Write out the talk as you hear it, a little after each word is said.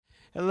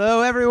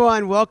Hello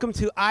everyone, welcome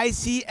to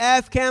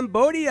ICF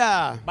Cambodia.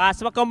 បាទ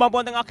ស្វាគមន៍បងប្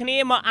អូនទាំងអស់គ្នា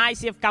មក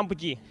ICF កម្ពុ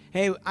ជា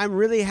Hey, I'm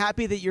really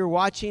happy that you're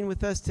watching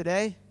with us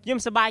today. ខ្ញុំ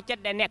សប្បាយចិត្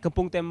តដែលអ្នកកំ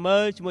ពុងតែមើ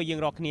លជាមួយយើង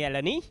រាល់គ្នាឥ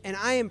ឡូវនេះ And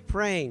I am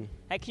praying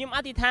ហើយខ្ញុំអ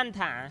ធិដ្ឋាន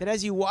ថា that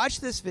as you watch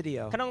this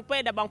video, ក្នុងពេ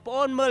លដែលបងប្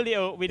អូនមើល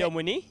វីដេអូ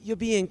មួយនេះ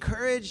you'll be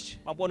encouraged,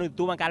 បងប្អូននឹងទ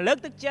ទួលបានការលើក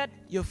ទឹកចិត្ត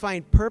you'll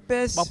find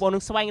purpose, បងប្អូននឹ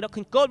ងស្វែងរក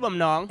ឃើញគោលបំ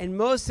ណង and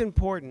most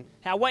important,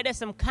 ហើយអ្វីដែល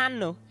សំខាន់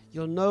នោះ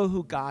you'll know who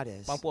God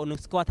is. បងប្អូននឹង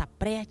ស្គាល់ថា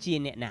ព្រះជា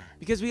អ្នកណា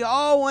Because we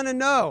all want to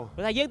know ព្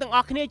រោះថាយើងទាំងអ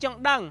ស់គ្នាចង់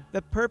ដឹង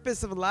the purpose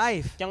of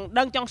life. ច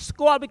ង់ស្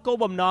គាល់ពីគោល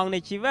បំណងនៃ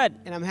ជីវិត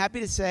And I'm happy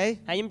to say,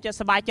 ហើយខ្ញុំចិត្ត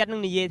សប្បាយចិត្តនឹ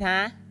ងនិយាយថា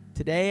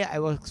today I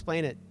will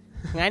explain it.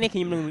 ថ្ងៃនេះខ្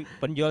ញុំនឹង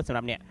បញ្យល់សម្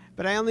រាប់អ្នក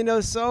But I only know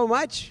so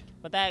much.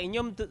 ប៉ុន្តែខ្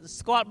ញុំ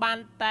ស្គាល់បាន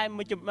តែ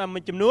មួយ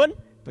ចំនួន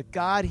But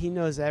God, He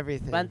knows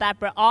everything. ប៉ុន្តែ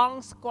ព្រះអង្គ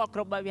ស្គាល់គ្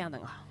រប់បែបយ៉ាង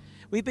ទាំងអស់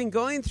We've been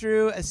going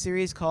through a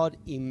series called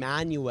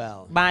Emmanuel.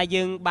 បាទ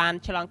យើងបាន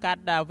ឆ្លងកា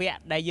ត់វគ្គ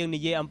ដែលយើងនិ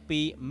យាយអំពី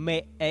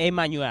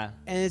Emmanuel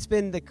And it's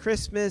been the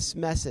Christmas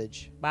message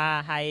បាទ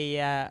ហើយ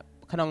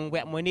ក្នុងវ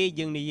គ្គមួយនេះ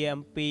យើងនិយាយ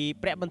អំពី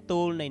ព្រះបន្ទូ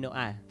លនៃណូ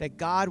អែ that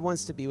God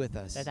wants to be with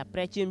us. តែថាព្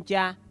រះជាម្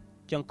ចាស់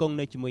ចង់គង់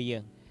នៅជាមួយយើ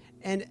ង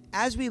And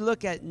as we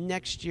look at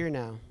next year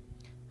now,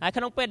 ហើយ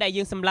ក្នុងពេលដែល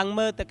យើងសម្លឹង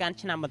មើលទៅកាន់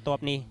ឆ្នាំបន្ទា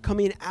ប់នេះ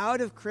coming out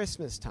of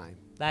Christmas time,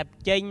 ដែល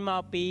ចេញម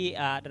កពីរ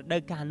ដូ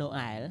វកាលណូ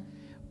អែល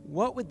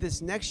what would this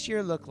next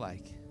year look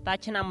like តើ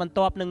ឆ្នាំបន្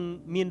ទាប់នឹង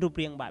មានរូប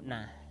រាងបែប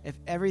ណា if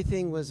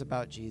everything was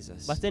about Jesus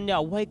បើសិនជា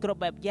អ្វីគ្រប់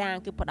បែបយ៉ាង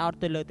គឺផ្ដោត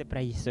ទៅលើតែព្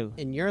រះយេស៊ូវ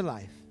in your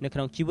life? នៅក្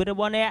នុងជីវិតរ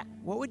បស់អ្នក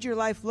What would your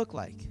life look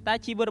like តើ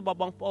ជីវិតរបស់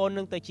បងប្អូន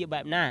នឹងទៅជា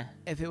បែបណា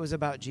if it was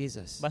about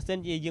Jesus? បើសិន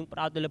ជាយើងផ្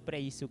ដោតទៅលើព្រះ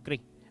យេស៊ូវគ្រី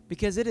ស្ទ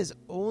Because it is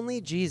only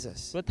Jesus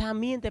ព្រោះថា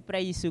មានតែព្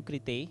រះយេស៊ូវគ្រី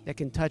ស្ទទេ that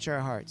can touch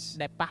our hearts,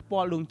 ដែលប៉ះពា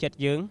ល់ដួងចិត្ត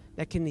យើង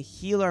that can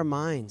heal our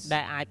minds,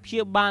 ដែលអាចព្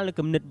យាបាលលើ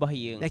គំនិតរបស់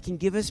យើង that can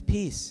give us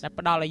peace. ដែល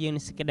ផ្ដល់ឲ្យយើង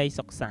នូវសេចក្តី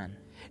សុខសាន្ត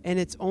And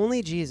it's only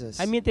Jesus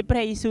ហើយមានតែព្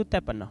រះយេស៊ូវតែ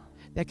ប៉ុណ្ណោះ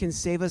that can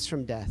save us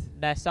from death.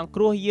 ដែលសង្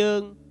គ្រោះយើ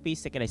ងពី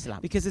សេចក្តីស្លា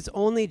ប់ Because it's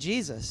only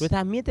Jesus ព្រោះ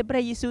ថាមានតែព្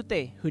រះយេស៊ូវ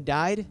ទេ who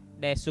died,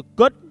 ដែលសុ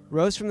គត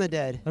rose from the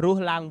dead, រ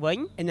ស់ឡើងវិញ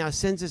and now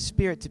sends His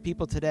Spirit to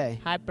people today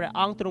ហើយព្រះ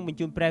អង្គទ្រង់បញ្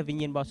ជូនព្រះវិ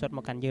ញ្ញាណបរិសុទ្ធម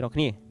កកាន់យើងរាល់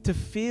គ្នា to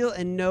feel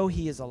and know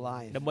He is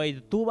alive. ដើម្បី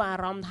ទទួលបានអា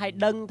រម្មណ៍ហើយ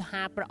ដឹង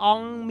ថាព្រះអ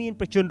ង្គមាន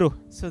ប្រជញ្ញរស់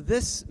So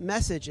this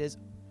message is,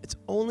 it's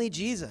only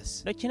Jesus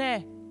ដូច្នេះ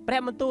ព្រះ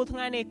បន្ទូលថ្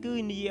ងៃនេះគឺ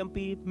និយាយអំ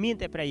ពីមាន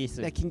តែព្រះយេស៊ូ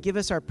វ that can give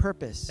us our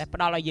purpose, ដែលផ្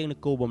ដល់ឲ្យយើងនូវ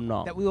គោលបំណ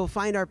ង that we will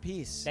find our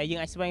peace, ដែលយើង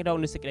អាចស្វែងរក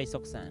នូវសេចក្តីសុ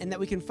ខសាន្ត and that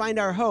we can find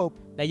our hope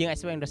ដែលយើងអាច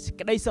ស្វែងរកសេច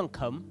ក្តីសង្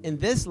ឃឹម in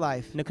this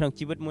life នៅក្នុង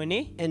ជីវិតមួយ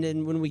នេះ and then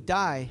when we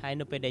die, ហើយ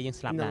នៅពេលដែលយើង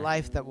ស្លាប់ in ដែ the រ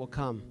life that will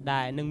come.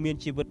 ដែលនឹងមាន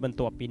ជីវិតបន្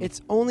ទាប់ពីនេះ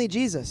It's only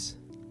Jesus.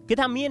 គឺ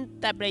ថាមាន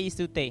តែព្រះយេ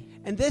ស៊ូវទេ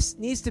And this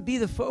needs to be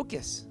the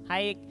focus ហើ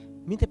យ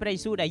មានតែព្រះយេ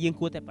ស៊ូវដែលយើង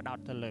គួរតែផ្ដោត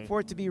ទៅលើ for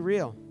it to be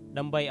real.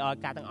 ដើម្បីឲ្យ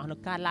ការទាំងអស់នោះ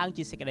កើតឡើង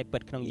ជាសេចក្តីពិ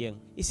តក្នុងយើង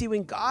You see,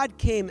 when God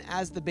came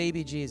as the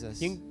baby Jesus,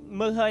 យើង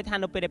មើលហើយថា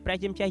នៅពេលដែលព្រះ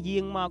ជាម្ចាស់យា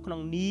ងមកក្នុង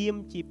នាម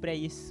ជាព្រះ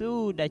យេស៊ូវ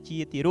ដែលជា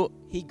ទារក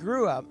He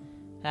grew up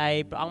ហើយ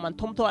ព្រះអង្គបាន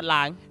ធំធាត់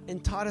ឡើង and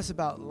taught us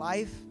about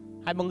life,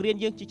 ហើយបង្រៀន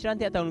យើងជាច្រើន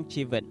ទាក់ទងនឹង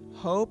ជីវិត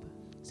hope,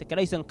 សេចក្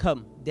តីសង្ឃឹម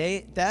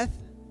death,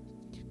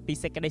 ពី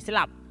សេចក្តីស្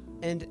លាប់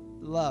and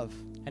love.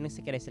 ហើយនឹង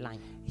សេចក្តីស្រឡាញ់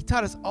He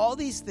taught us all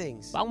these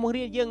things ព្រះអង្គបង្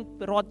រៀនយើង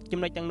រាល់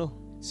ចំណុចទាំងនោះ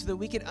so that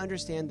we could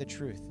understand the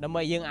truth. ដើម្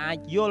បីយើងអាច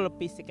យល់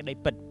ពីសេចក្តី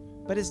ពិត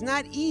But it's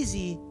not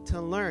easy to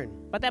learn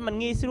ប៉ុន្តែมัน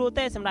ងាយស្រួល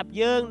ទេសម្រាប់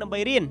យើងដើម្បី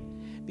រៀន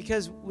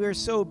because we're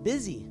so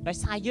busy, ដោយ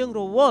សារយើង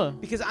រវល់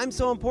because I'm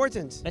so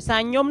important. ដោយសារ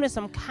ខ្ញុំនេះ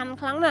សំខាន់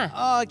ខ្លាំងណាស់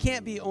Oh, it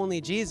can't be only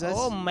Jesus.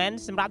 អូមិនមែន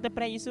សម្រាប់តែ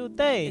ព្រះយេស៊ូវ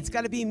ទេ It's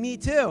got to be me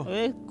too.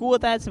 គួរ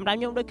តែសម្រាប់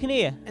ខ្ញុំដូចគ្នា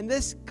And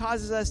this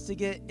causes us to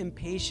get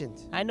impatient.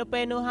 ហើយនៅពេ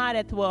លនោះហើយ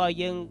ដែលធ្វើឲ្យ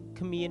យើង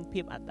គ្មាន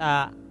ភាពអ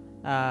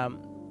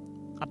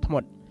ត់ធ្ម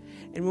ត់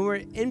And when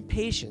we're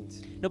impatient,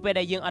 នៅពេល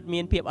ដែលយើងអត់មា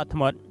នភាពអត់ធ្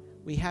មត់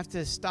we have to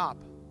stop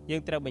យើ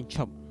ងត្រូវបញ្ឈ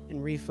ប់ and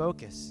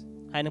refocus.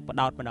 ហើយនឹងប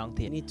ដោតម្ដង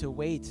ទៀត We need to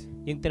wait.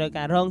 យើងត្រូវ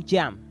ការរង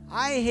ចាំ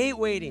I hate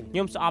waiting. ខ្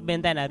ញុំស្អប់មែន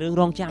តើរឿង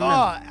រងចាំហ្នឹង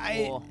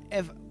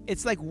If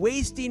it's like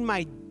wasting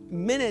my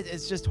minute,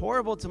 it's just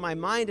horrible to my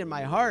mind and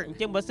my heart. អញ្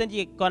ចឹងបើសិន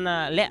ជាគាត់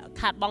លាក់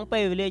ខាត់បងពេ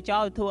លវេលាចោ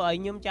លធ្វើឲ្យ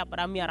ខ្ញុំចាប់ផ្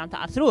ដើមមានអារម្មណ៍ថា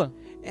អត់ស្រួល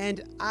And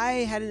I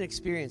had an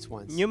experience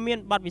once ខ្ញុំមាន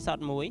បទពិសោធ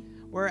ន៍មួយ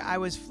where I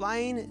was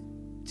flying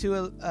to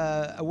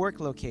a work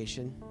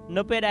location.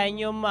 នៅពេលដែលខ្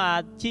ញុំ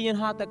ជិះយន្ត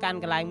ហោះទៅកាន់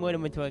កន្លែងមួយដើ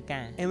ម្បីធ្វើ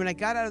ការ And when I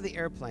got out of the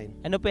airplane,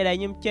 ហើយនៅពេលដែល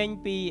ខ្ញុំចេញ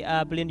ពី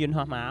ពលានយន្ត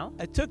ហោះមក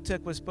a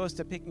tuk-tuk was supposed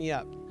to pick me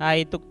up. ហើយ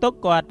តុកតុក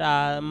គាត់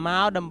ម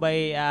កដើម្បី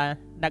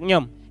ដាក់ខ្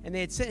ញុំ And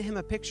they had sent him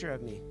a picture of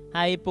me.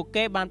 ហើយពួក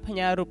គេបានផ្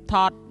ញើរូបថ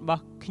តរប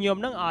ស់ខ្ញុំ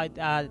នឹងឲ្យ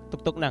តុ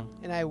កតុកហ្នឹង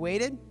And I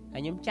waited, ហើ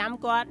យខ្ញុំចាំ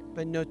គាត់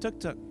but no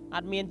tuk-tuk. អ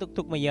ត់មានតុក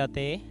តុកមកយក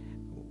ទេ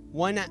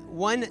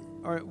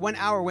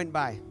 1 hour went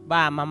by.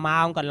 បាទ1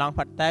ម៉ោងកន្លង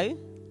ផុតទៅ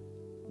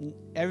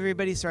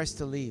Everybody starts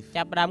to leave.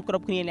 ចាប់ផ្ដើមគ្រ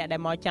ប់គ្នាអ្នកដែ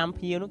លមកចាំ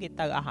ភ្ញៀវនោះគេ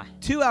ទៅអស់ហើយ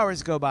 2 hours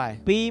go by.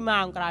 2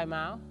ម៉ោងក្រោយម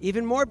ក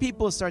Even more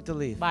people start to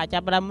leave. បាទចា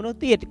ប់ផ្ដើមមនុស្ស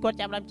ទៀតគាត់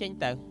ចាប់ផ្ដើមចេញ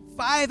ទៅ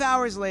 5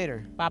 hours later,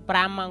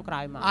 5 ម៉ោងក្រោ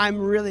យមក I'm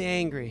really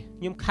angry.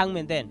 ខ្ញុំខឹង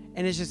មែនទែន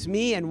And it's just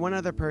me and one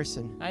other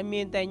person. ហើយ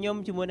មានតែខ្ញុំ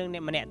ជាមួយនឹងអ្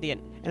នកម្នាក់ទៀត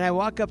And I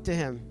walk up to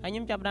him ហើយខ្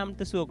ញុំចាប់ផ្ដើម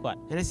ទៅសួរគាត់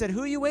and I said,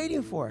 "Who are you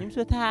waiting for?" ខ្ញុំ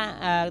សួរថា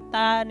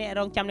តើអ្នក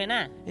រងចាំអ្នក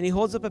ណា And he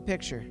holds up a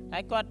picture ហើ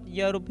យគាត់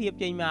យករូបភាព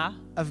ចេញមក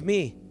of me.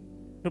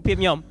 រូបភាព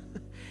ខ្ញុំ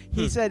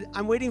He said,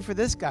 "I'm waiting for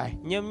this guy."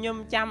 ខ្ញុំ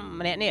ចាំ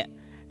ម្នាក់នេះ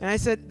And I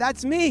said,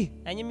 "That's me."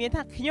 ហើយខ្ញុំមាន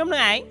ថាខ្ញុំនឹ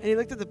ងឯង And he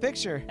looked at the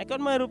picture ហើយគា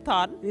ត់មើលរូបថ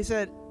ត and he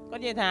said, គា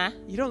ត់និយាយថា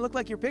 "You don't look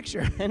like your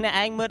picture." អ្នក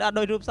ឯងមើលអត់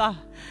ដូចរូបសោះ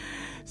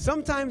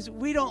Sometimes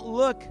we don't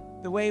look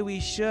the way we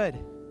should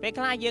ពេល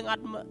ខ្លះយើងអ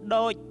ត់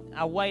ដូច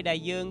អ្វីដែល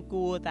យើង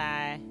គួរតែ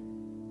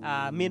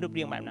មានរូប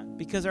រាងបែបហ្នឹង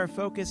because our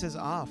focus is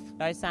off.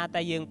 ដោយសារ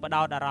តែយើងប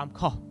ដោតអារម្មណ៍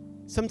ខុស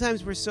Sometimes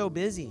we're so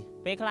busy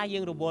ពេលខ្លះយើ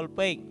ងរវល់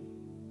ពេក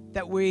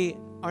that we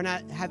are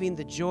not having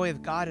the joy of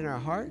God in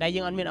our heart ដែល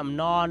យើងអត់មានអំ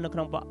ណរនៅក្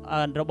នុង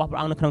របស់ព្រះ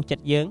អង្គនៅក្នុងចិ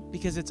ត្តយើង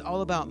because it's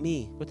all about me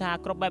ព្រោះថា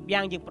គ្រប់បែប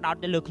យ៉ាងយើងបដោត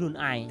ទៅលើខ្លួន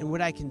ឯង and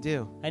what I can do.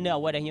 ហើយនៅ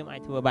អ្វីដែលខ្ញុំអា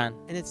ចធ្វើបាន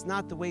And it's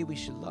not the way we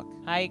should look.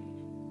 ហើយ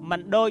มัน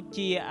ដូច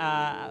ជា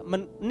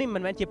នេះមិ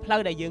នមែនជាផ្លូវ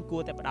ដែលយើងគួ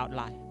រតែបដោត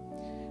ឡើយ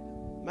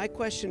My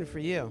question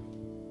for you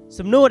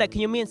សំណួរដែលខ្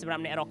ញុំមានសម្រា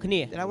ប់អ្នករាល់គ្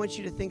នា that I want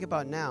you to think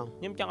about now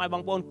ខ្ញុំចង់ឲ្យប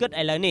ងប្អូនគិត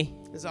ឥឡូវនេះ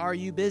is, are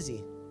you busy?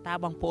 តើ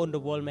បងប្អូនរ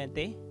វល់មែន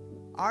ទេ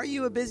Are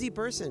you a busy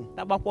person?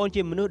 តើបងប្អូន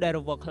ជាមនុស្សដែល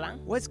រវល់ខ្លាំង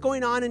What's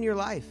going on in your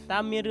life? តើ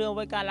មានរឿងអ្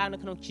វីកើតឡើងនៅ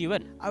ក្នុងជីវិត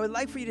I would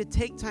like for you to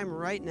take time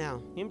right now.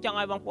 ខ្ញុំចង់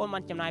ឲ្យបងប្អូនបា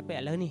នចំណាយពេល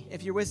ឥឡូវនេះ If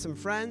you're with some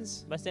friends,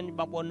 បើសិន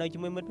បងប្អូននៅជា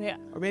មួយមិត្តភក្តិ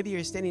or maybe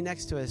you're standing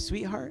next to a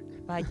sweetheart,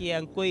 ប្រហែលជា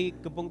អង្គុយ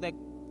កំពុងតែ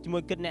ជាមួ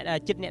យគិតអ្នក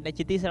ចិត្តអ្នកដែល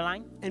ជាទីស្រឡា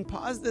ញ់ and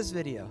pause this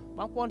video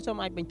បងប្អូនសូ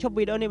មឲ្យបញ្ឈប់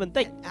វីដេអូនេះបន្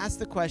តិច and ask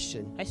the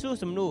question, ហើយសួរ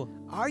សំណួរ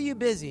are you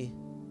busy?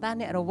 តើ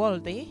អ្នករវល់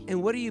ទេ And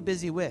what are you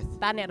busy with?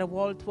 តើអ្នករវ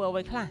ល់ធ្វើអ្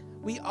វីខ្លះ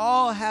We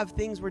all have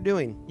things we're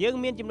doing. យើង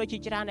មានចំណុចជា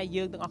ច្រើនដែល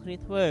យើងទាំងអស់គ្នា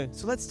ធ្វើ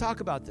So let's talk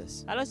about this.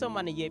 ឥឡូវសូមម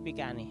កនិយាយពី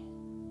ការនេះ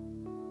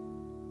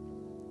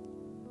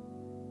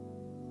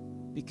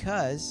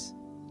Because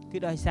គឺ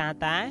ដោយសារ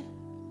តែ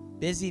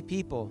busy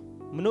people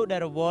មនុស្សដែ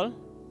លរវល់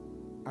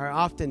are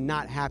often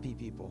not happy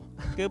people.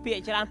 គឺភាគ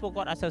ច្រើនពួក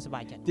គាត់អត់សូវសប្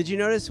បាយចិត្ត Did you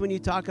notice when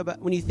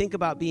you think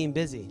about being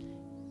busy,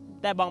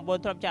 តែបងប្អូន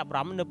ធ្លាប់ចាប់អារ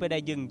ម្មណ៍នៅពេលដែ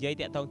លយើងនិយាយ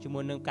តាក់ទងជាមួ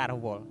យនឹងការរ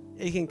វល់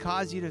it can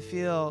cause you to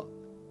feel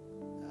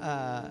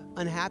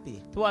unhappy.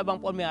 ធ្វើឲ្យបង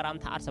ប្អូនមានអារម្ម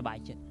ណ៍ថាអត់សប្បាយ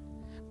ចិត្ត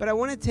But I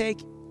want to take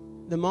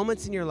the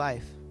moments in your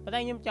life ប៉ុន្តែ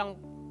ខ្ញុំចង់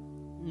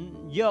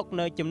យក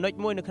នៅចំណុច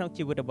មួយនៅក្នុង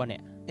ជីវិតរបស់អ្ន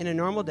ក in a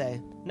normal day,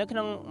 នៅក្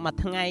នុងមួយ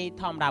ថ្ងៃ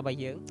ធម្មតារបស់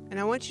យើង and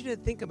I want you to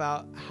think about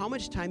how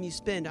much time you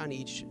spend on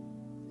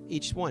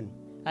each one.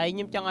 ហើយខ្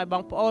ញុំចង់ឲ្យប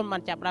ងប្អូនបា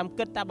នចាប់ផ្ដើម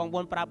គិតតើបងប្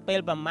អូនប្រើពេល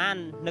ប្រមាណ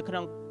នៅក្នុ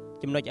ង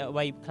ចំណុចអ្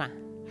វីខ្លះ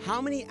How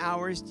many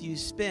hours do you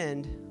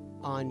spend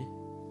on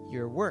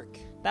your work?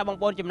 តើបង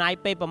ប្អូនចំណាយ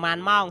ពេលប្រមាណ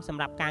ម៉ោងស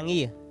ម្រាប់ការ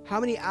ងារ How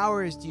many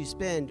hours do you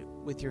spend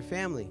with your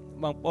family?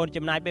 បងប្អូន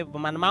ចំណាយពេលប្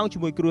រមាណម៉ោងជា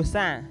មួយគ្រួ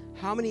សារ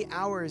How many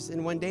hours in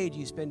one day do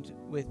you spend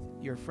with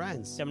your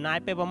friends? ចំណាយ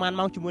ពេលប្រមាណ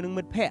ម៉ោងជាមួយនឹង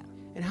មិត្តភ័ក្តិ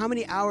And how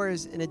many hours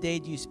in a day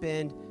do you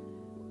spend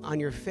on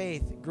your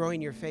faith, growing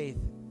your faith?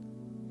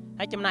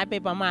 ហើយចំណាយពេ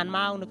លប្រមាណ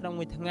ម៉ោងនៅក្នុង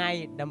មួយថ្ងៃ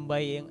ដើម្បី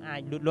យើងអា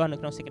ចលូតលាស់នៅ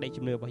ក្នុងសេចក្តី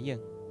ជំនឿរបស់យើង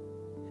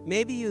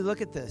Maybe you look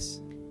at this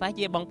តែ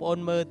ជាបងប្អូន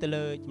មើលទៅ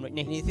លើចំណុច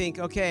នេះ and you think,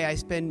 okay, I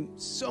spend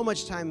so much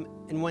time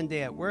in one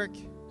day at work,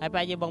 ហើយ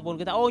បែរជាបងប្អូន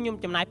គិតថាអូខ្ញុំ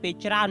ចំណាយពេល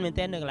ច្រើនមែន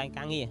ទែននៅកន្លែង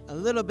ការងារ a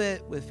little bit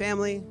with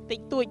family, តិច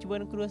តួចជាមួយ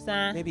នឹងគ្រួសា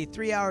រ maybe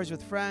 3 hours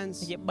with friends,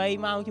 ជា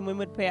3ម៉ោងជាមួយ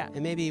មិត្តភ័ក្តិ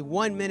and maybe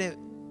 1 minute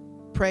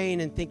praying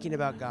and thinking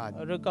about God.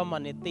 ឬក៏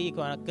1នាទី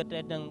គាត់គិតទៅ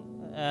នឹង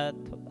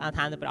អា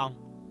ឋានទៅព្រះអង្គ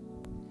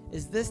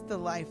Is this the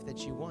life that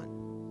you want?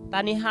 តើ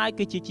នេះហើយ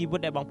គឺជាជីវិត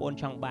ដែលបងប្អូន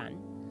ចង់បាន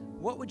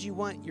What would you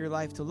want your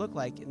life to look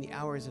like in the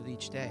hours of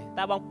each day?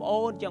 តើបងប្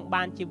អូនចង់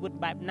បានជីវិត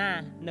បែបណា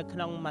នៅក្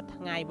នុងមួយ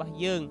ថ្ងៃរបស់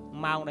យើង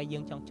ម៉ោងដែលយើ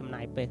ងចង់ចំ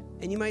ណាយពេល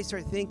And you might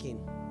start thinking,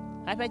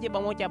 ហើយបែរជាប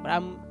ងប្អូនចាប់ផ្ដើ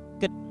ម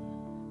គិត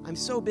I'm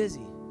so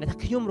busy. ថា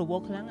ខ្ញុំរវ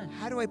ល់ខ្លាំងណាស់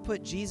How do I put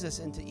Jesus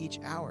into each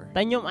hour?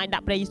 តែខ្ញុំអាចដា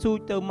ក់ព្រះយេស៊ូវ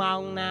ទៅម៉ោង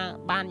ណា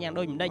បានយ៉ាង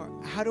ដូចម្ដេច Or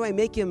how do I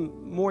make him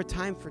more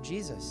time for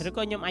Jesus? ឬ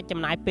ក៏ខ្ញុំអាចចំ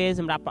ណាយពេល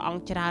សម្រាប់ព្រះអ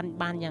ង្គច្រើន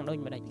បានយ៉ាងដូច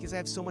ម្ដេច Because I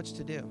have so much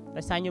to do.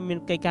 ដោយសារខ្ញុំមាន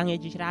កិច្ចការងារ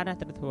ជាច្រើនណាស់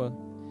ត្រូវធ្វើ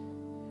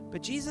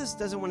But Jesus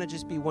doesn't want to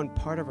just be one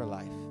part of our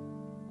life.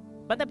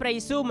 ប៉ុន្តែព្រះ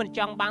យេស៊ូវមិនច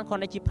ង់បានគ្រា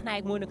ន់តែជាផ្នែក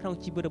មួយនៅក្នុង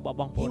ជីវិតរបស់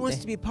បងប្អូ He ន wants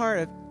ទេ to be part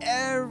of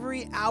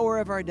every hour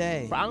of our day.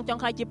 ព្រះអង្គចង់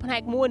ខ្លាចជាផ្នែ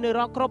កមួយនៅ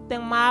រាល់គ្រប់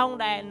ទាំងម៉ោង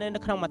ដែលនៅ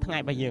ក្នុងមួយថ្ងៃ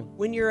របស់យើង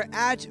When you're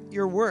at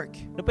your work,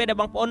 នៅពេលដែល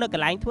បងប្អូននៅក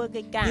ន្លែងធ្វើ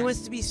កិច្ចការ He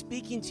wants to be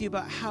speaking to you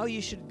about how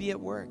you should be at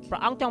work. ព្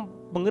រះអង្គចង់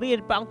បង្រៀន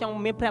ព្រះអង្គចង់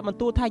មានព្រះបន្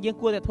ទូលថាយើង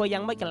គួរតែធ្វើយ៉ា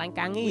ងម៉េចកន្លែង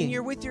ការងារ When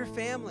you're with your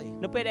family,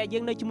 នៅពេលដែលយើ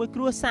ងនៅជាមួយគ្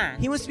រួសារ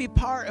He wants to be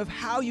part of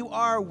how you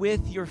are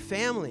with your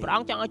family. ព្រះ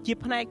អង្គចង់ឲ្យជា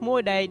ផ្នែកមួយ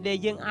ដែល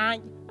យើងអាច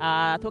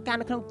ធ្វើការ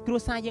នៅក្នុងគ្រួ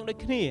សារយើងដូច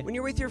គ្នា When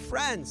you're with your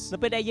friends, នៅ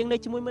ពេលដែលយើងនៅ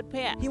ជាមួយមិត្ត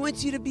ភ័ក្តិ He wants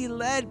you to be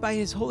led by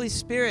His Holy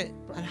Spirit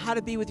on how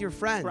to be with your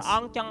friends. ព្រះអ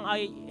ង្គចង់ឲ្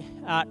យ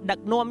ដឹក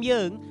នាំ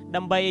យើង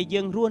ដើម្បី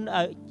យើងរស់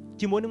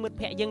ជាមួយនឹងមិត្ត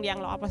ភ័ក្តិយើងយ៉ាង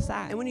ល្អប្រសើ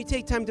រ And when you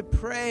take time to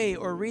pray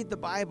or read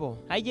the Bible,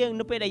 ហើយយើង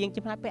នៅពេលដែលយើង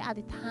ចំណាយពេលអ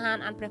ធិដ្ឋាន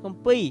អានព្រះគម្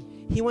ពីរ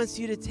He wants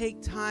you to take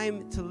time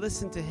to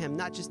listen to Him,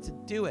 not just to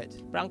do it.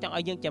 ព្រះអង្គចង់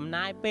ឲ្យយើងចំ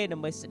ណាយពេលដើ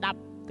ម្បីស្ដាប់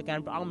ទៅកា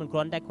ន់ព្រះអង្គមិនគ្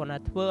រាន់តែ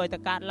ធ្វើឲ្យទៅ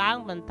កើតឡើង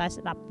ប៉ុន្តែ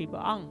ស្ដាប់ពីព្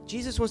រះអង្គ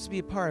Jesus wants to be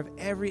a part of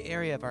every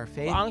area of our ព្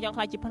រះ faith អង្គចង់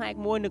ខ្លាចជាផ្នែក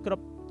មួយនៅគ្រ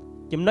ប់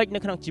ចំណុចនៅ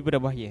ក្នុងជីវិត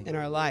របស់យើង in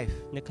our life.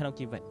 នៅក្នុង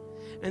ជីវិត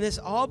And this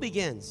all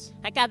begins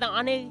ហើយការទាំងអ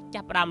ស់នេះ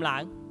ចាប់ផ្ដើមឡើ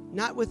ង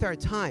not with our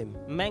time,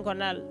 មិនមែនគ្រា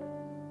ន់តែ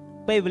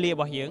ពេលវេលារ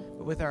បស់យើង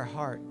but with our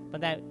heart. ប៉ុ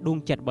ន្តែដួង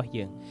ចិត្តរបស់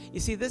យើង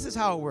You see, this is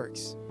how it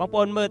works. បងប្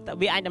អូនមើល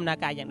វាអាចដំណើរ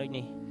ការយ៉ាងដូច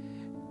នេះ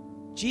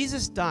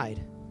Jesus died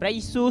ព្រះ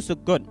យេស៊ូវសុ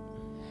គត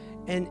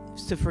and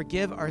to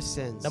forgive our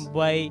sins. ដើម្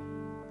បី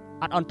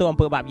អត់អន់ទោសអំ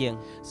ពើបាបយើង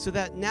So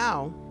that now,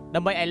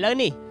 ដើម្បីឥឡូវ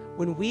នេះ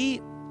when we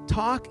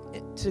talk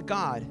to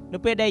God, នៅ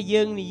ពេលដែល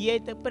យើងនិយាយ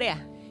ទៅព្រះ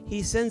He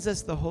sends us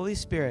the Holy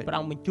Spirit ព្រះ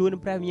អង្គបញ្ជូន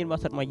ព្រះវិញ្ញាណប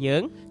រិសុទ្ធមកយើ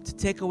ង to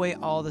take away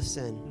all the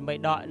sin ដើម្បី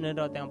ដកនៅ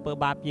រាល់ទាំងអំពើ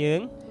បាបយើ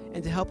ង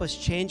and to help us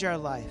change our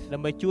life ដើ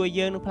ម្បីជួយ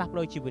យើងនឹងផ្លាស់ប្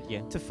ដូរជីវិតយើ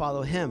ង to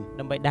follow Him.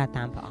 ដើម្បីដើរ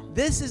តាមព្រះអង្គ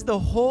This is the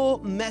whole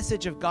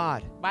message of God.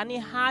 បាទនេះ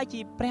ហើយជា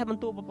ព្រះបន្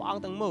ទូលរបស់ព្រះអង្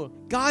គទាំងមូល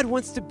God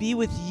wants to be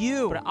with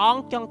ព្រះ you, អ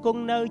ង្គចង់គ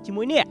ង់នៅជា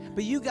មួយអ្នក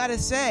but you got to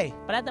say,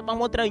 ប៉ុន្តែតែបង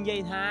ប្អូនត្រូវនិយាយ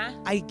ថា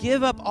I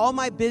give up all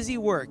my busy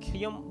work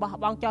ខ្ញុំបោះ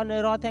បង់ចោលនៅ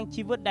រាល់ទាំង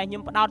ជីវិតដែលខ្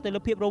ញុំផ្ដោតទៅ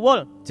លើភាពរវ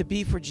ល់ to be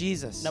for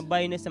Jesus, ដើម្បី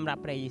នៅសម្រាប់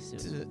ព្រះយេស៊ូវ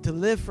to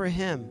live for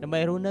Him, ដើម្បី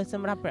រស់នៅស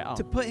ម្រាប់ព្រះអង្គ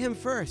to put Him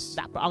first.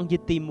 ដាក់ព្រះអង្គជា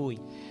ទី1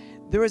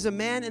 There was a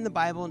man in the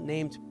Bible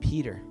named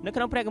Peter, នៅក្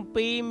នុងព្រះគម្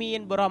ពីរមា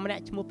នបុរសម្នា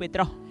ក់ឈ្មោះពេត្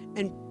រុស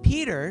and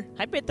Peter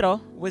ហើយពេត្រុស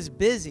was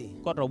busy.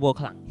 គាត់រវល់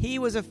ខ្លាំង He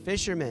was a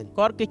fisherman.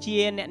 គាត់គឺជា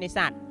អ្នកនេ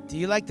សាទ Do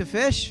you like to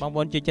fish? បងប្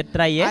អូនចូលចិត្ត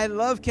ត្រីទេ I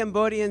love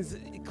Cambodians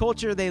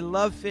culture. They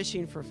love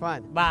fishing for fun.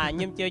 បាទ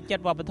ខ្ញុំចូលចិត្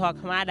តវប្បធម៌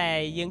ខ្មែរដែល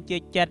យើងចូ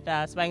លចិត្ត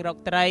ស្វែងរក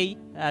ត្រី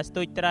ស្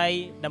ទូចត្រី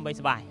ដើម្បី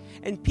សប្បាយ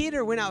And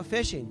Peter went out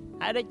fishing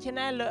ហើយដូច្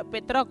នេះពេ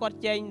ត្រុសគាត់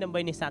ចេញដើម្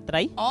បីនេសាទត្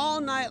រី all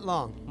night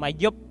long, មួយ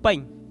យប់ពេញ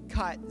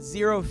caught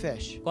 0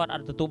 fish. គាត់អ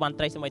ត់ទទួលបាន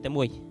ត្រីសូម្បីតែ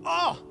មួយ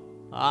Oh,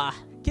 អ่า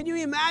can you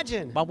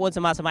imagine បងប្អូនស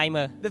ម័យ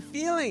មើល the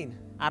feeling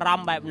អារម្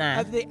មណ៍បែបណា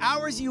of the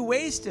hours you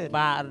wasted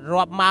បាទ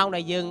រាប់ម៉ោង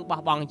ដែលយើង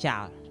បោះបង់ចោ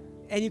ល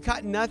and you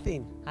caught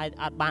nothing? ហើយ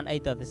អត់បានអី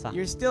ទៅសោះ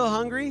You're still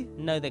hungry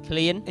នៅតែឃ្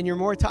លាន and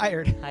you're more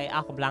tired. ហើយអ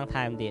ស់កម្លាំង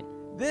ថែមទៀត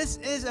This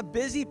is a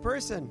busy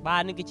person. បា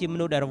ទនេះគឺជាម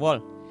នុស្សដែលរវល់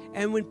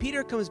And when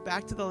Peter comes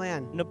back to the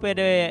land, នៅពេល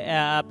ដែល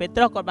ពេ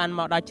ត្រុសគាត់បាន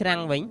មកដល់ច្រាំង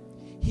វិញ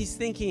he's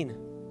thinking,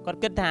 គាត់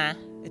គិតថា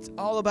it's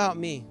all about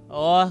me.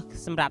 អូ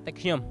សម្រាប់តែ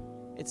ខ្ញុំ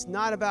It's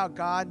not about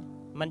God.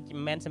 មិន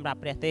មែនសម្រាប់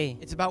ព្រះទេ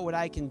It's about what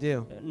I can do.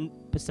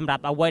 សម្រា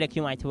ប់អ្វីដែលខ្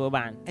ញុំអាចធ្វើ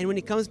បាន And when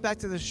he comes back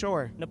to the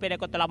shore, នៅពេលដែល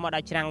គាត់ត្រឡប់មកដ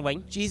ល់ច្រាំងវិញ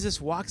Jesus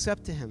walks up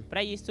to him ព្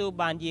រះយេស៊ូវ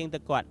បានយាងទៅ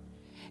គាត់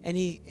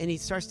and he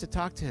starts to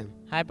talk to him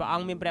ហើយព្រះអ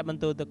ង្គមានព្រះប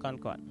ន្ទូលទៅកាន់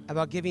គាត់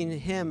about giving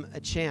him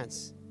a chance.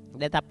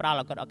 ដែលថាប្រោល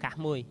ឲ្យគាត់ឱកាស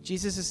មួយ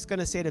Jesus is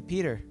going to say to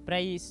Peter, ព្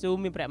រះយេស៊ូវ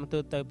មានព្រះបន្ទូ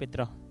លទៅពេត្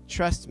រុស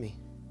trust me.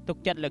 ទុក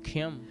ចិត្តលើខ្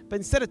ញុំ But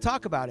instead of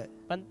talk about it,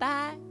 ប៉ុន្តែ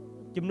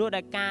ជំនួស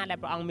ដោយការដែល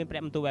ព្រះអង្គមានព្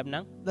រះបន្ទូលបែបហ្នឹ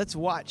ង let's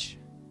watch.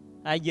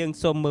 ហើយយើង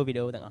សូមមើលវី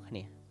ដេអូទាំងអស់គ្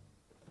នា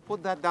Put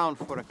that down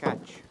for a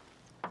catch.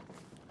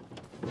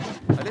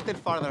 A little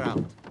farther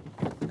out.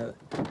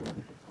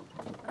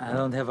 I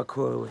don't have a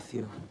quarrel with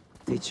you,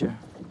 teacher.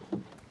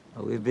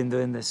 We've been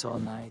doing this all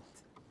night.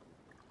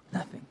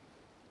 Nothing.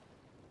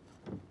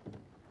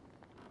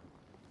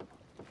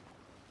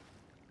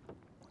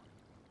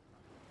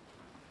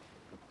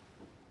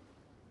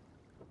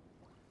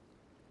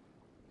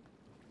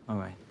 All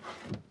right.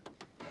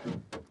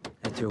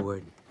 At your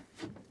word.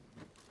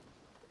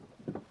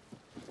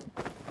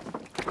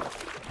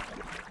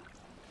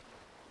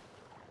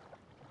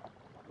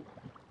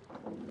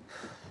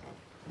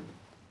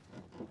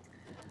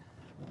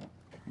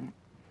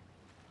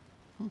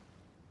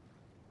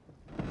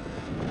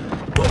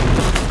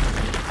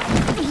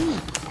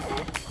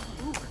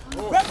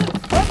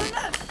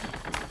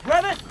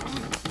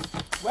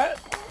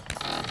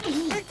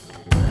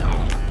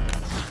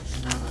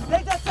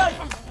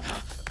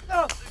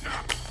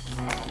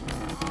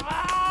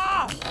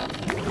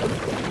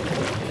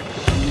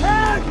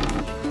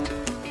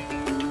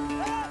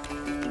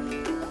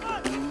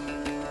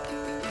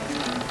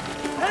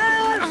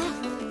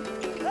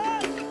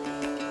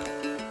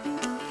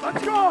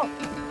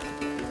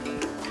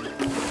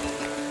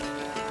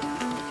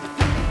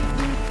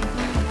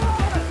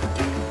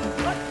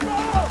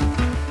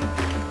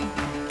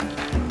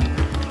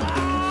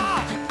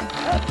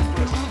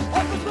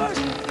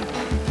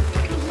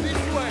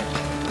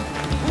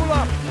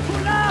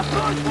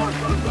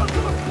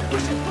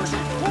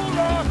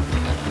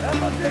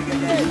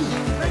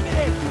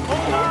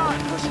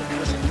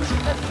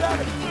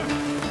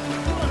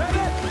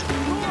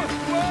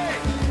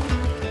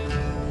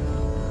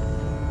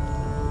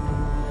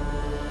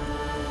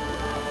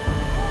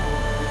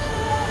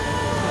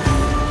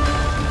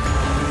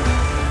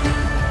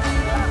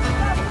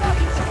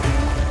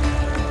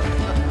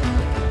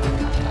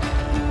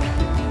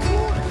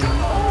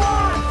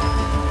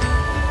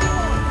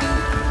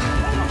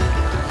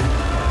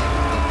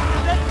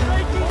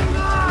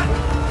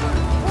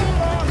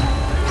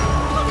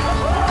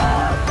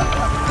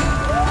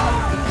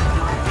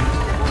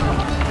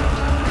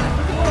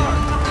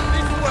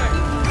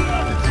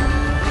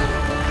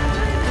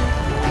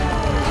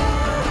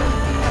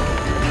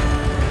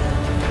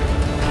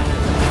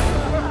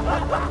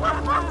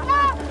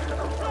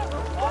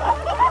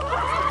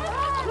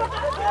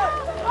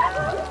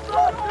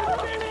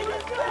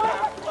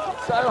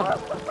 Simon.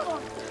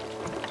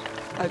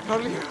 I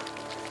told you.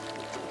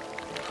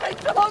 I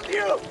told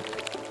you.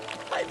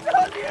 I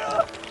told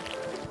you.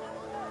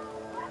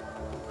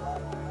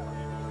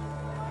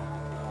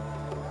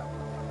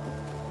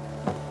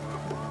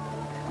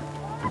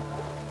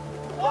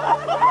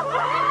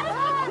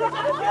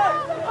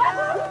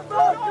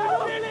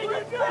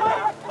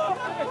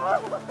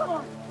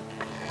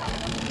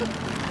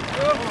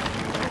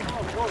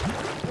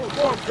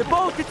 The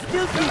boat, it's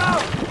still Get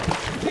out!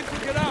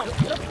 Get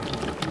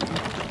out!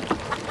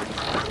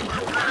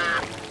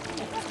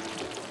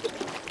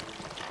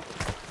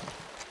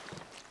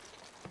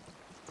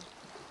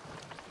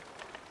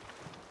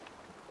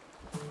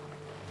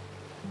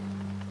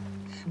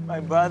 My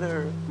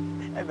brother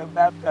and the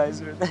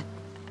baptizer.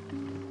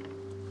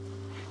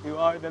 You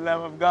are the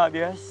Lamb of God,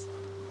 yes?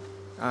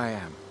 I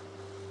am.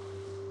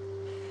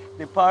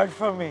 Depart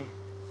from me.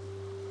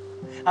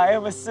 I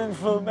am a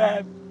sinful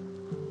man.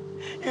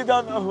 You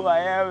don't know who I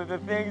am and the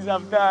things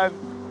I've done.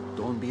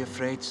 Don't be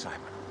afraid, Simon.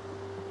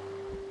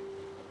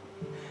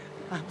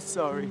 I'm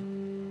sorry.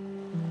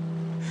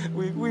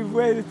 We've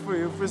waited for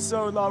you for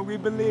so long, we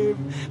believe.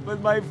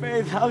 But my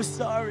faith, I'm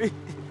sorry.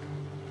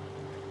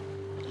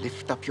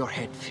 Lift up your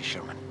head,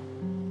 fisherman.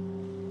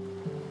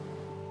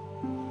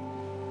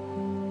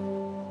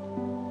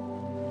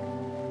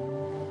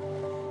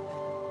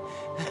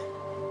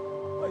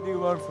 What do you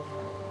want from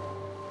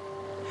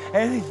me?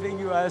 Anything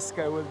you ask,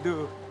 I will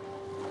do.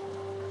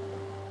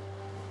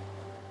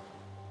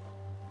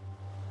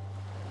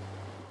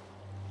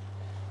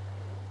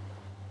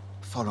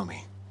 Follow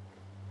me.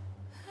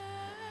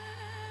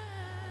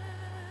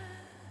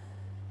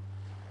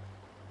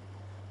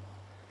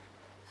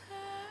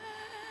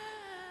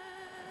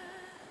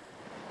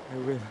 I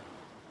will.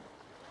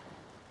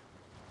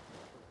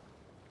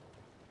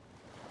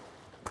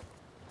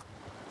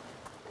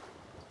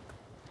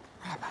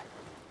 Rabbi.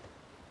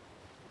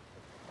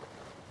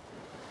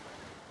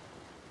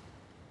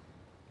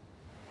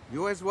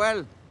 You as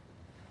well.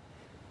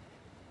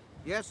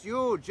 Yes,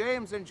 you,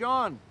 James and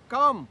John.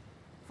 Come,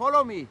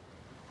 follow me.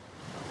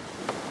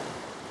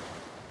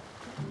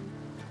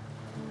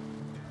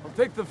 I'll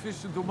take the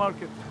fish into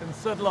market and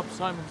settle up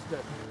Simon's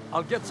debt.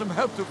 I'll get some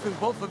help to fill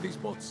both of these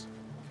boats.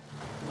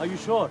 Are you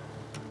sure?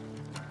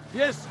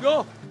 Yes,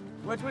 go.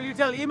 What will you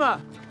tell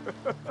Ima?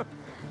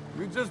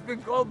 We've just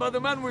been called by the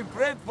man we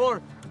prayed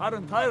for our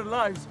entire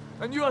lives.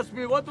 And you ask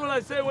me, what will I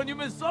say when you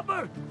miss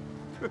supper?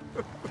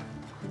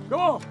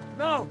 Go,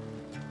 now.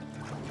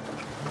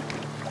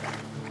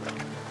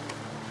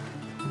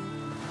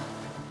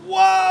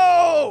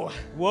 Whoa!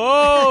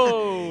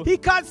 Whoa! He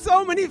caught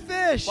so many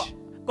fish.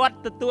 គាត់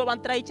ទទួលបាន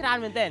ត្រីច្រើន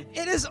មែនទែន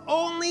It is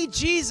only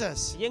Jesus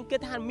យើងគិត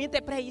ថាមានតែ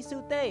ព្រះយេស៊ូ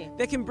វទេ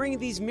that can bring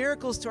these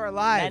miracles to our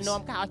ដែល lives.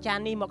 នាំការអស្ចារ្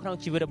យនេះមកក្នុង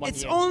ជីវិតរបស់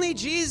It's យើង only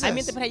ហើយ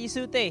មានតែ Jesus ព្រះយេ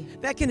ស៊ូវទេ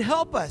that can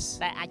help us,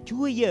 ដែលអាច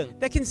ជួយយើង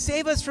that can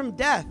save us from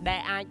death. ដែ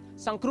លអាច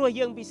សង្គ្រោះ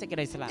យើងពីសេចក្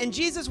តីស្លាប់ And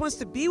Jesus wants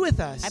to be with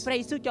ហើយ us. ព្រះ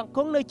យេស៊ូវចង់គ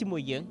ង់នៅជាមួ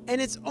យយើង And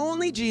it's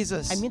only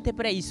Jesus ហើយមានតែ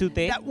ព្រះយេស៊ូវ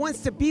ទេ that wants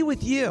to be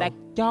with ដែល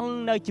you ចង់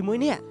នៅជាមួយ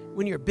អ្នក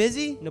when you're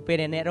busy, នៅពេល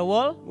ដែលអ្នករវ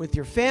ល់ with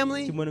your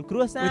family, ជាមួយនឹងគ្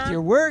រួសារ with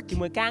your work, ជា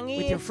មួយការងារ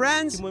with your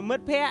friends, ជាមួយមិ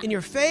ត្តភ័ក្តិ in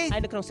your faith. ហើ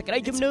យនៅក្នុងសេចក្តី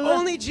ជំនឿ It's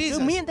only Jesus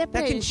គឺមានតែព្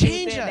រះ that យេ can ស៊ូវ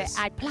change ទេដែល us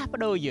អាចផ្លាស់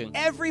ប្ដូរយើង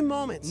every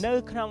moment នៅ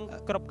ក្នុង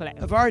គ្រប់កលៈ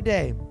of our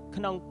day.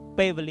 ក្នុង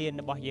ពេលវេលា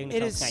របស់យើងនៅ It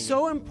ក្នុង is ថ្ងៃនេះ so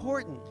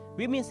important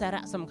វាមានសា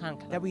រៈសំខាន់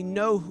ខ្លាំង that we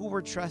know who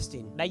we're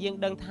trusting. ដែលយើង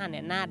ដឹងថាអ្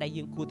នកណាដែល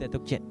យើងគួរតែទុ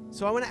កចិត្ត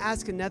So I want to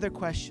ask another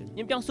question. ខ្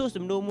ញុំចង់សួរ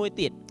សំណួរមួយ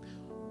ទៀត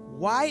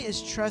Why is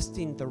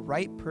trusting the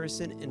right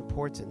person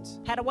important?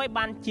 ហេតុអ្វី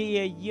បានជា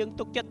យើង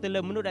ទុកចិត្តទៅ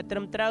លើមនុស្សដែលត្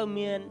រឹមត្រូវ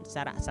មាន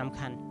សារៈសំ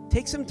ខាន់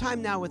Take some time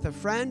now with a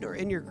friend or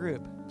in your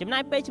group. ចំណា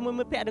យពេលជាមួយ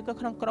មិត្តភក្តិឬក៏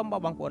ក្នុងក្រុមរប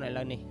ស់បងប្អូនឥ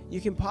ឡូវនេះ You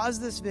can pause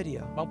this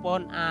video បងប្អូ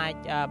នអាច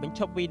បញ្ឈ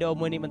ប់វីដេអូ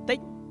មួយនេះបន្តិច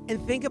and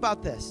think about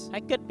this ហើ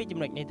យគិតពីចំ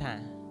ណុចនេះថា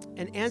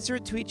and answer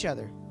it to each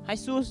other. ហើយ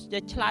សួរ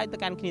ឆ្លើយទៅ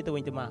កាន់គ្នាទៅវិ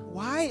ញទៅមក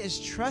Why is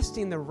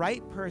trusting the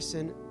right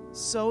person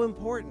so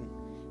important?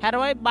 ហេតុ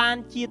អ្វីបាន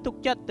ជាទុក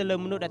ចិត្តទៅលើ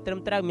មនុស្សដែលត្រឹម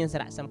ត្រូវមានសា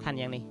រៈសំខាន់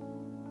យ៉ាងនេះ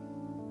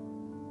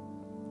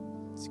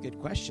It's a good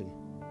question.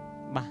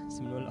 បាទ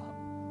សំណួរល្អ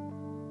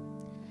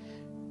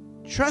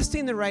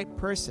Trusting the right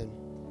person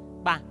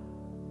បាទ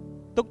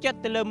ទុកចិត្ត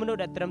ទៅលើមនុស្ស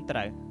ដែលត្រឹមត្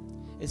រូវ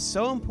is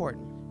so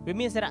important វា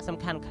មានសារៈសំ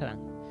ខាន់ខ្លាំង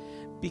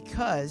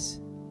because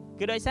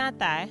គឺដោយសារ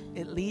តែ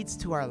it leads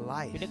to our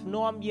វា life. ដឹក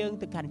នាំយើង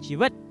ទៅកាន់ជី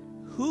វិត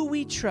Who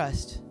we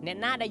trust អ្នក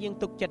ណាដែលយើង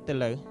ទុកចិត្តទៅ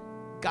លើ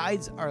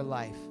guides our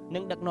life. នឹ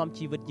ងដឹកនាំ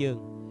ជីវិតយើង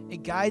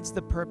It guides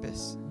the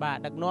purpose. បាទ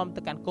ដឹកនាំ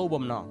ទៅកាន់គោល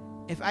បំណង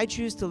If I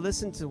choose to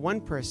listen to one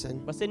person,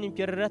 បើសិនខ្ញុំ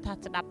ជ្រើសរើសថា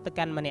ស្ដាប់ទៅ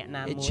កាន់ម្នាក់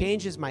ណាមួយ it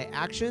changes my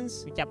actions,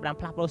 វាចាប់ផ្ដើម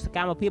ផ្លាស់ប្ដូរសក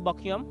ម្មភាពរបស់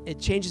ខ្ញុំ it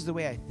changes the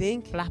way I think,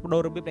 ផ្លាស់ប្ដូ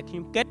ររបៀបដែលខ្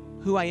ញុំគិត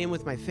who I am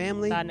with my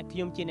family. តើអ្នកខ្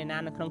ញុំជាអ្នកណា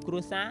នៅក្នុងគ្រួ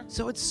សារ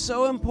So it's so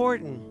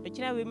important ដូ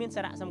ច្នេះវាមាន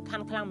សារៈសំខា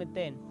ន់ខ្លាំងមែន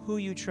ទែន who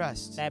you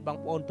trust. ដែលបង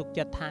ប្អូនទុក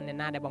ចិត្តថាអ្នក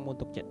ណាដែលបងប្អូន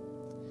ទុកចិត្ត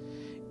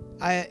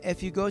If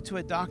you go to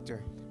a doctor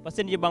បើ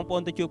សិនជាបងប្អូ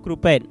នទៅជួបគ្រូ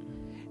ពេទ្យ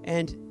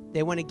and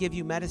they want to give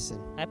you medicine,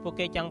 ហើយពួក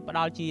គេចង់ផ្ដ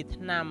ល់ជា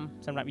ថ្នាំ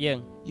សម្រាប់យើង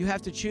you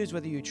have to choose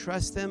whether you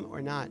trust them or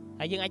not.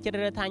 ហើយយើងអាចជ្រើ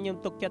សរើសថាខ្ញុំ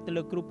ទុកចិត្តទៅ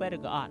លើគ្រូពេទ្យឬ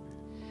ក៏អត់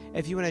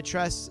If you want to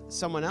trust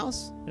someone else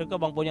ឬក៏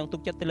បងប្អូនចង់ទុ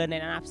កចិត្តទៅលើអ្ន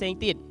កណាផ្សេង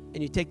ទៀត and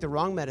you take the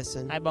wrong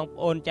medicine, ហើយបង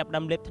ប្អូនចាប់ផ្ដើ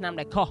មលេបថ្នាំ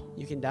ដែលខុស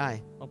you can die.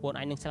 បងប្អូន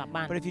អាចនឹងស្លាប់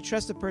បាន But if you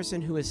trust a person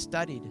who has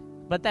studied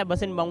ប៉ុន្តែបើ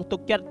សិនបងទុ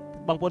កចិត្ត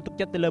បងប្អូនទុក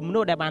ចិត្តទៅលើមនុ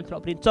ស្សដែលបានធ្លា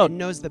ប់រៀនសូត្រ and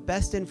knows the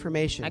best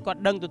information, ហើយគាត់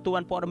ដឹងទទួល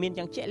បានព័ត៌មាន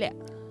យ៉ាងជាក់លាក់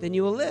then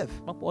you will live.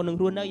 បងប្អូននឹង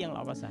រស់នៅយ៉ាងល្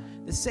អប្រសើរ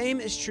The same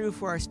is true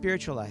for our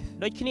spiritual life.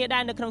 ដូចគ្នាដែ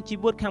រនៅក្នុងជី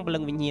វិតខាងព្រលឹ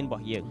ងវិញ្ញាណរប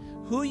ស់យើង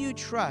Who you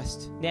trust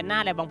អ្នកណា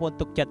ដែលបងប្អូន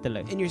ទុកចិត្តទៅ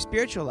លើ in your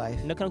spiritual life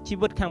នៅក្នុងជី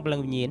វិតខាងព្រលឹង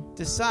វិញ្ញាណ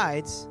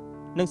decides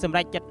នឹងសម្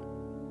រេចចិត្ត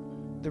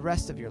the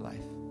rest of your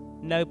life.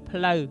 នៅផ្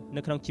លូវ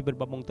នៅក្នុងជីវិត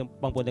បងប្អូន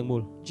ទាំងមូ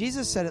ល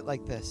Jesus said it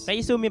like this: ព្រះ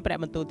យេស៊ូវមានព្រះ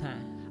បន្ទូលថា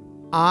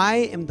I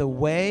am the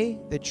way,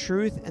 the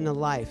truth, and the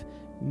life.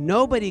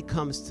 Nobody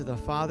comes to the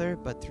Father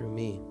but through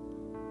me.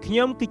 ខ្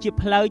ញុំគឺជា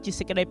ផ្លូវជា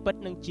សេចក្តីពិត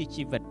និងជា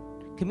ជីវិត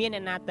គ្មានអ្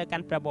នកណាទៅកា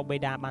ន់ព្រះបិ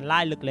តាបានឡើ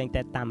យលើកលែង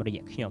តែតាមរ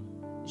យៈខ្ញុំ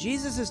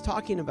Jesus is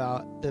talking about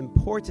the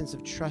importance of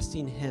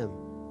trusting Him.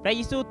 ព្រះ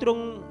យេស៊ូវទ្រ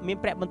ង់មាន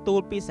ព្រះបន្ទូល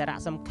ពីសារៈ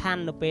សំខា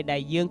ន់នៅពេលដែ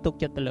លយើងទុក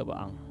ចិត្តទៅលើព្រះ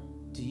អង្គ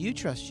Do you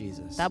trust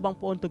Jesus? តើបង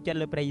ប្អូនទុកចិត្ត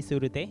លើព្រះយេស៊ូវ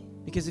ឬទេ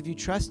Because if you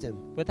trust Him,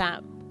 ព្រោះថា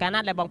កាលណា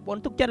ដែលបងប្អូន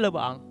ទុកចិត្តលើព្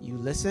រះអង្គ you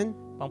listen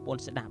បងប្អូន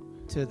ស្ដាប់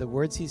to the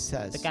words He ទៅ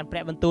says, កាន់ព្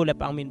រះបន្ទូលដែល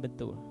ព្រះអង្គមានបន្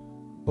ទូល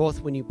both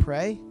when you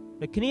pray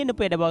ដូចគ្នានៅ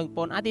ពេលដែលបងប្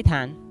អូនអធិដ្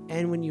ឋាន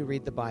and when you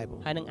read the Bible.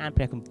 ហើយនឹងអាន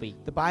ព្រះគម្ពីរ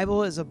The Bible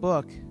is a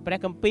book ព្រះ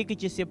គម្ពីរគឺ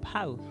ជាសៀវ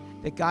ភៅ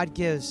that God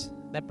gives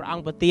ដែលព្រះអ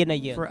ង្គប្រទានឲ្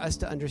យយើង for us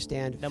to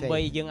understand ដើម្បី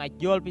faith. យើងអាច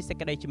យល់ពីសេច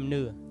ក្តីជំ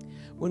នឿ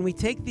When we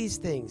take these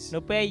things,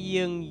 នៅពេល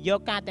យើងយ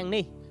កការទាំង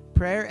នេះ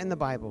prayer and the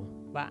Bible,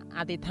 បាទអ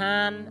ធិដ្ឋា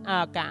ន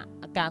ការ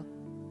អ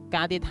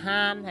ធិដ្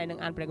ឋានហើយនឹង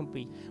អានព្រះគម្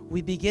ពីរ we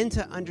begin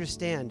to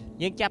understand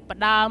យើងចាប់ផ្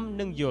ដើម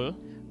នឹងយល់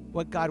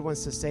what God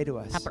wants to say to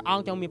us ថាព្រះអ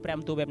ង្គចង់មានព្រះ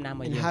បន្ទូលបែបណាម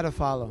ក and យើង how to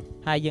follow.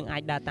 ហើយយើងអា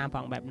ចដើរតាមព្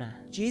រះអង្គបែបណា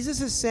Jesus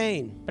is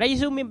saying, ព្រះយេ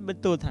ស៊ូវមានប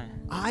ន្ទូលថា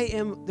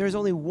there's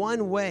only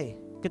one way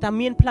គឺថា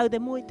មានផ្លូវតែ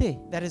មួយទេ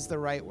that is the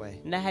right way.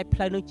 ណែហើយផ្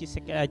លូវនោះ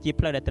ជា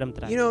ផ្លូវដែលត្រឹម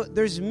ត្រូវ You know,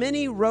 there's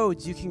many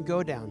roads you can go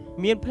down,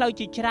 មានផ្លូវ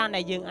ជាច្រើន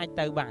ដែលយើងអាច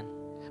ទៅបាន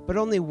but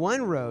only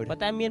one road ប៉ុ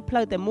ន្តែមានផ្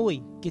លូវតែមួយ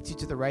gets you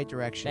to the right ដែល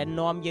direction.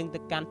 នាំយើងទៅ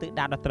កាន់ទិស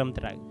ដៅដ៏ត្រឹម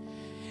ត្រូវ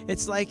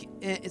It's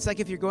like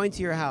if you're going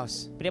to your house.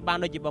 ប្រៀបបាន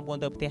ដូចជាបងប្អូន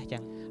ទៅផ្ទះចឹ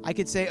ង I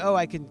could say,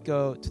 I could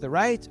go to the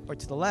right or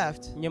to the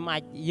left,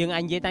 យើងអា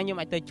ចនិយាយថាខ្ញុំ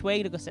អាចទៅឆ្វេង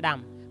ឬក៏ស្ដាំ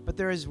but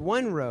there is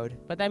one road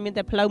ប៉ុន្តែមាន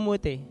តែផ្លូវមួយ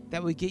ទេ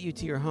that will get you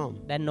to your home.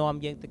 ដែលនាំ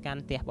យើងទៅកាន់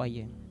ផ្ទះរបស់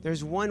យើង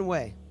There's one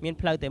way, មាន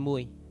ផ្លូវតែមួ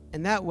យ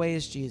and that way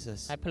is Jesus.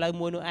 ហើយផ្លូវ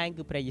មួយនោះឯង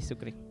គឺព្រះយេស៊ូវ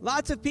គ្រីស្ទ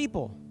Lots of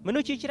people, មនុ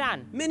ស្សជាច្រើន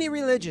many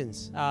religions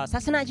សា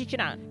សនាជាច្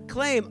រើន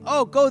claim,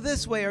 go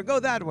this way or go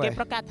that គេ way.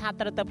 ប្រកាសថា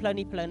ត្រូវទៅផ្លូវ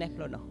នេះផ្លូវនេះ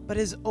ផ្លូវនោះ But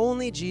it's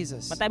only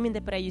Jesus ប៉ុន្តែមាន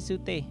តែព្រះយេស៊ូវ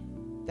ទេ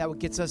that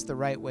gets us the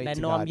right way ដែល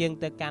to នាំ God. យើង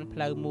ទៅកាន់ផ្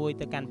លូវមួយ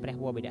ទៅកាន់ព្រះ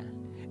វរបិតា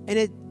And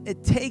it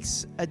takes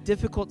a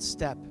difficult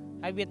step.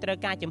 ហើយវាត្រូវ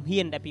ការជំហា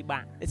នដែលពិបា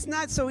ក It's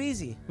not so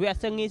easy វាអត់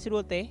សូវងាយស្រួ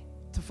លទេ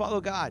to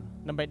follow God.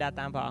 ដើម្បីដើរ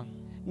តាមព្រះអង្គ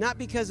Not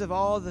because of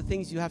all the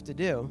things you have to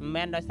do, មិន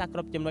មែនដោយសារគ្រ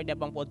ប់ចំណុចដែល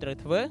បងប្អូនត្រូវ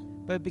ធ្វើ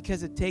but because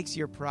it takes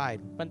your pride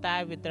ប៉ុន្តែ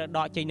វាត្រូវដ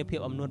កចេញនូវភាព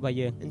អំនួតរបស់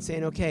យើង and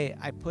saying, okay,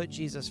 I put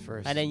Jesus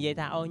first. ហើយនិយាយ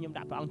ថាខ្ញុំ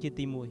ដាក់ព្រះអង្គជា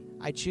ទី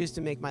1 I choose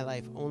to make my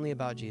life only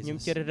about ខ្ញុំ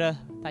Jesus. ជ្រើសរើស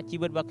ថាជី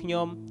វិតរបស់ខ្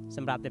ញុំស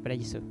ម្រាប់តែព្រះ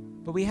យេស៊ូវ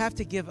But we have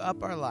to give up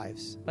our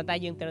lives ប៉ុន្តែ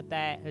យើងត្រូវ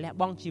តែលះ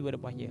បង់ជីវិតរ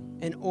បស់យើង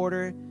in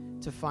order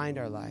to find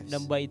our lives.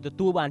 ដើម្បីទ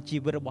ទួលបានជី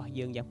វិតរបស់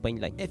យើងយ៉ាងពេញ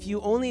លេញ If you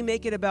only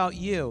make it about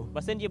you,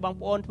 បើសិនជាបង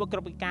ប្អូនធ្វើគ្រ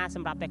ប់កិច្ចការស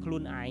ម្រាប់តែខ្លួ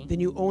នឯង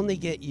then you only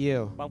get you.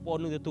 បងប្អូន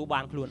នឹងទទួល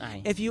បានខ្លួនឯង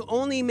If you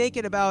only make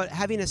it about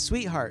having a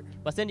sweetheart,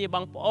 បើសិនជាប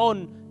ងប្អូន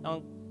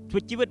ធ្វើ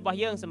ជីវិតរបស់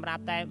យើងសម្រា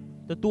ប់តែ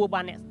ទទួល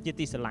បានអ្នកជា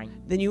ទីស្រឡាញ់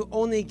then you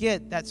only get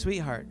that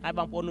sweetheart. ហើយ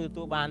បងប្អូននឹងទ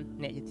ទួលបាន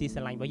អ្នកជាទីស្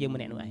រឡាញ់របស់យើង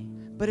ម្នាក់នោះឯង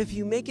But if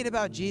you make it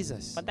about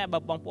Jesus, ប៉ុន្តែបើ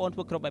បងប្អូនធ្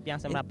វើគ្រប់បែបយ៉ាង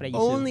សម្រាប់ព្រះយេ and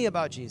ស៊ូវ only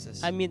about Jesus,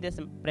 ហើយមានតែ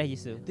ព្រះយេ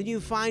ស៊ូវ then you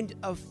find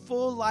a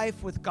full life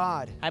with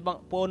God. ហើយបង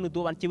ប្អូននឹងទ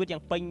ទួលបានជីវិតយ៉ា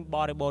ងពេញប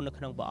រិបូរណ៍នៅ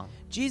ក្នុងព្រះអង្គ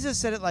Jesus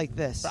said it like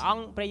this: ព្រះអ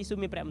ង្គព្រះយេស៊ូវ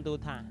មានព្រះបន្ទូល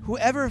ថា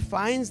Whoever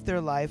finds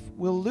their life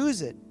will lose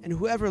it, and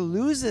whoever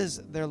loses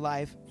their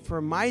life for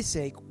my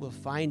sake will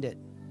find it.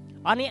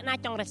 អស់អ្នកណា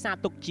ចង់រក្សា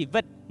ទុកជី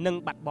វិតនឹង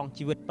បាត់បង់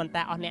ជីវិតប៉ុន្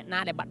តែអស់អ្នកណា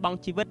ដែលបាត់បង់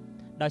ជីវិត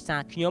ដោយសា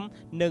រខ្ញុំ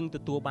នឹងទ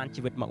ទួលបាន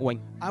ជីវិតមកវិញ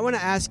I want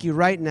to ask you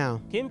right now,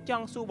 ខ្ញុំច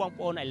ង់សួរបង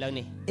ប្អូនឥឡូវ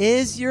នេះ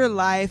is your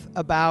life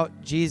about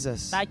Jesus?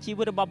 តើជី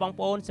វិតរបស់បង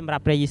ប្អូនសម្រា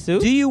ប់ព្រះយេស៊ូវ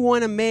Do you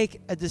want to make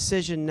a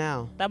decision now?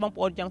 តើបង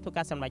ប្អូនចង់ធ្វើ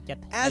ការសម្រេចចិត្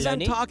តឥ As ឡូវ I'm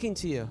នេះ talking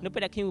to you, នៅពេ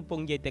លដែលខ្ញុំកំពុង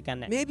និយាយទៅកាន់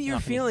អ្នក maybe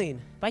you're feeling,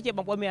 បែរជាប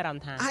ងប្អូនមានអារម្ម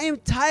ណ៍ថា I am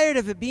tired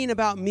of it being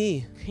about me.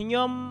 ខ្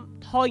ញុំ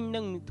ធុញ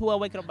នឹងធ្វើ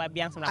អ្វីគ្រប់បែប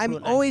យ៉ាងសម្រាប់ខ្លួ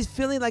ន I'm ឯង always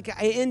feeling like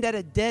I end at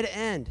a dead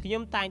end ខ្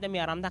ញុំតែងតែមា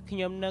នអារម្មណ៍ថាខ្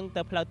ញុំនឹង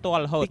ទៅផ្លូវទា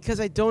ល់រហូត because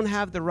I don't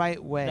have the right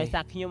ដោយ way.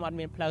 សារខ្ញុំអត់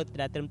មានផ្លូវ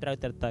ដែលត្រឹមត្រូវ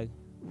ទៅ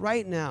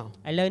Right now,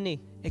 ឥឡូវនេះ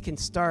it can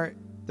start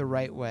the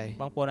right way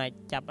បងប្អូនអាច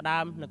ចាប់ផ្ដើ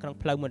មនៅក្នុង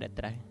ផ្លូវមួយដែល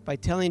ត្រូវ by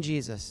telling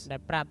Jesus, ដែ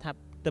លប្រាប់ថា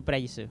ទៅព្រះ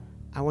យេស៊ូវ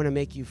I want to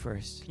make you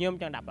first. ខ្ញុំ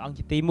ចង់ដាក់ព្រះអង្គ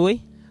ជាទី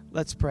1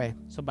 Let's pray.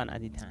 សូមបានអ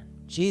ធិដ្ឋាន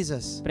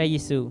Jesus, ព្រះ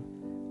យេស៊ូវ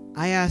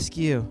I ask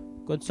you,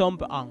 គុណសូម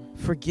ព្រះអង្គ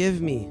forgive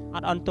me អ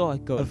ត់អន់ទោសឲ្យ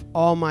កូន of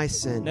all my នៅ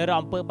sin. រ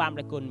អំពើបាប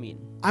ដែលកូនមាន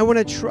I want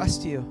to trust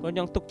you. កូនច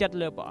ង់ទុកចិត្ត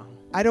លើព្រះអង្គ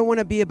I don't want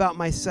to be about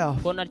myself.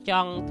 កូនអត់ច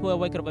ង់ធ្វើ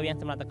អ្វីគ្រប់បែបយ៉ាង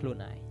សម្រាប់តែខ្លួ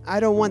នឯង I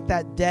don't want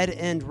that dead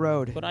end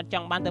road. កូនអត់ច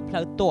ង់បានទៅផ្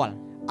លូវទាល់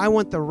I I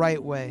want the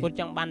right way. គាត់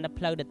ចង់បាននៅ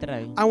ផ្លូវដែលត្រូ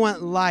វ I want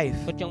life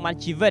គាត់ចង់បាន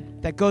ជីវិត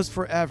that goes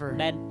forever.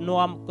 ដែល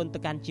នាំគុណទៅ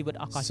កាន់ជីវិត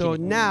អស់កលជីវិ So ត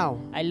now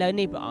ឥឡូវ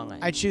នេះព្រះអង្គ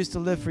I choose to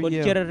live for គុណ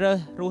you. ជ្រើសរើស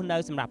រស់នៅ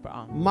សម្រាប់ព្រះអ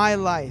ង្គ My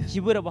life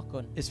ជីវិតរបស់គុ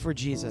ណ is for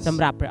Jesus. ស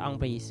ម្រាប់ព្រះអង្គ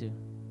ព្រះយេស៊ូវ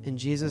In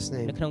Jesus' នៅ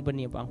name, ក្នុងព្រះ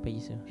នាមព្រះអង្គព្រះ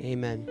យេស៊ូវ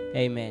amen.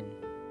 Amen